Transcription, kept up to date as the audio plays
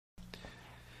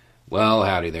Well,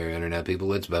 howdy there, Internet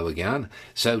people. It's Bo again.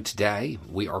 So today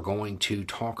we are going to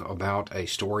talk about a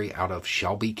story out of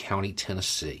Shelby County,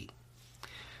 Tennessee,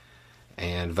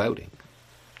 and voting,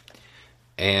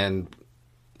 and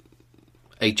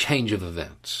a change of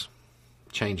events,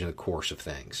 change in the course of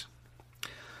things.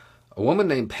 A woman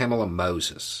named Pamela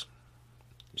Moses,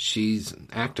 she's an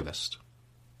activist,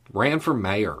 ran for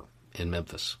mayor in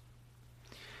Memphis.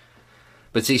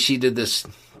 But see, she did this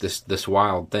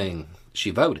wild thing.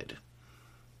 She voted.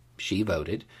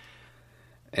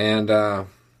 And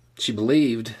she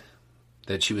believed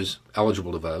that she was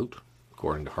eligible to vote,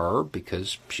 according to her,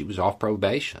 because she was off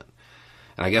probation.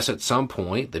 And I guess at some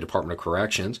point, the Department of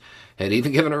Corrections had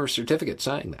even given her a certificate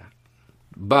saying that.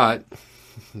 But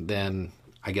then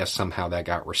I guess somehow that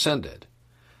got rescinded.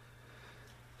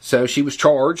 So she was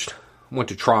charged, went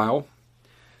to trial,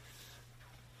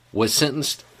 was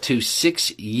sentenced to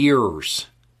 6 years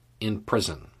in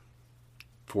prison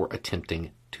for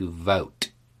attempting to vote.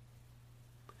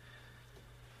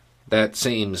 That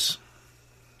seems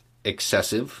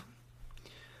excessive.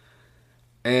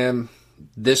 And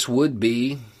this would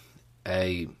be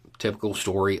a typical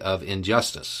story of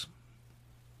injustice.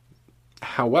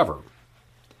 However,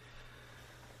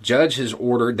 judge has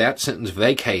ordered that sentence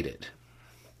vacated,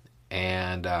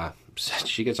 and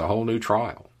she gets a whole new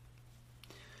trial.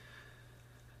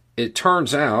 It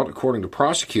turns out, according to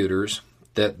prosecutors,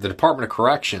 that the Department of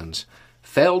Corrections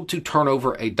failed to turn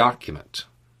over a document.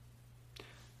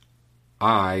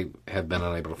 I have been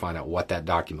unable to find out what that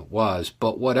document was,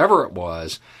 but whatever it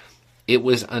was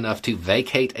enough to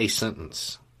vacate a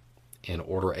sentence and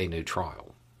order a new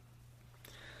trial.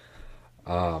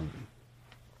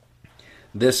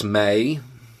 This may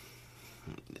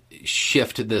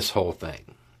shift this whole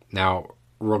thing. Now,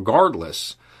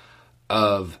 regardless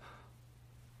of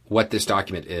what this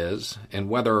document is and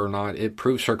whether or not it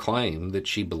proves her claim that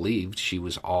she believed she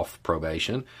was off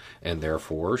probation and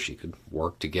therefore she could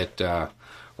work to get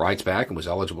rights back and was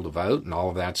eligible to vote and all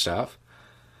of that stuff,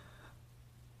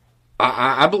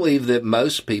 I believe that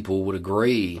most people would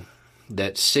agree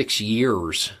that 6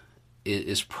 years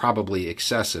is probably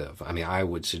excessive. I mean, I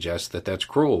would suggest that that's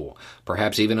cruel,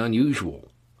 perhaps even unusual.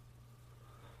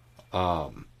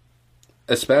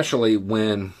 Especially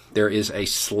when there is a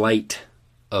slate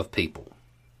of people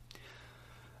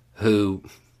who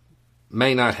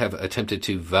may not have attempted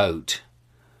to vote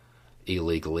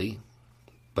illegally,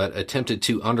 but attempted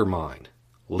to undermine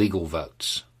legal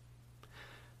votes.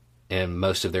 And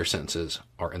most of their sentences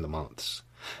are in the months.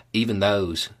 Even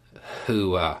those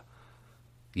who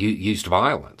used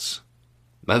violence,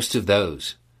 most of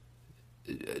those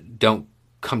don't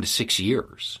come to 6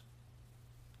 years.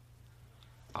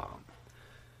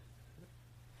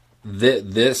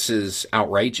 This is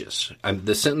outrageous.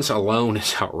 The sentence alone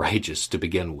is outrageous to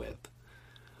begin with.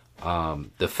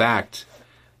 The fact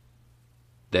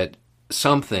that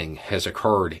something has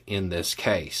occurred in this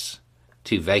case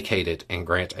to vacate it and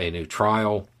grant a new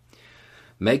trial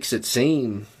makes it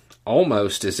seem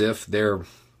almost as if there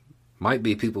might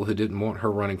be people who didn't want her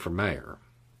running for mayor.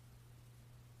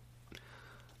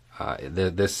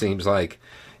 This seems like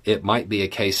it might be a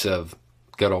case of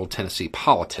good old Tennessee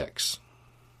politics.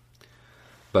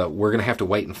 But we're going to have to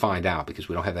wait and find out because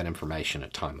we don't have that information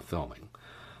at time of filming.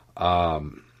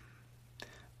 Either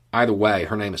way,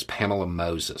 her name is Pamela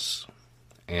Moses.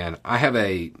 And I have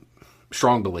a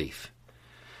strong belief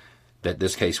that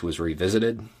this case was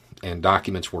revisited and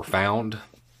documents were found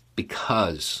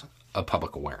because of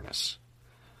public awareness.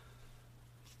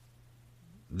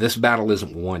 This battle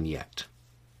isn't won yet.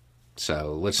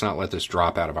 So let's not let this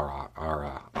drop out of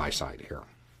our eyesight here.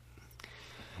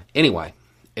 Anyway,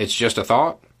 it's just a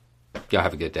thought. Y'all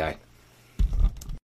have a good day.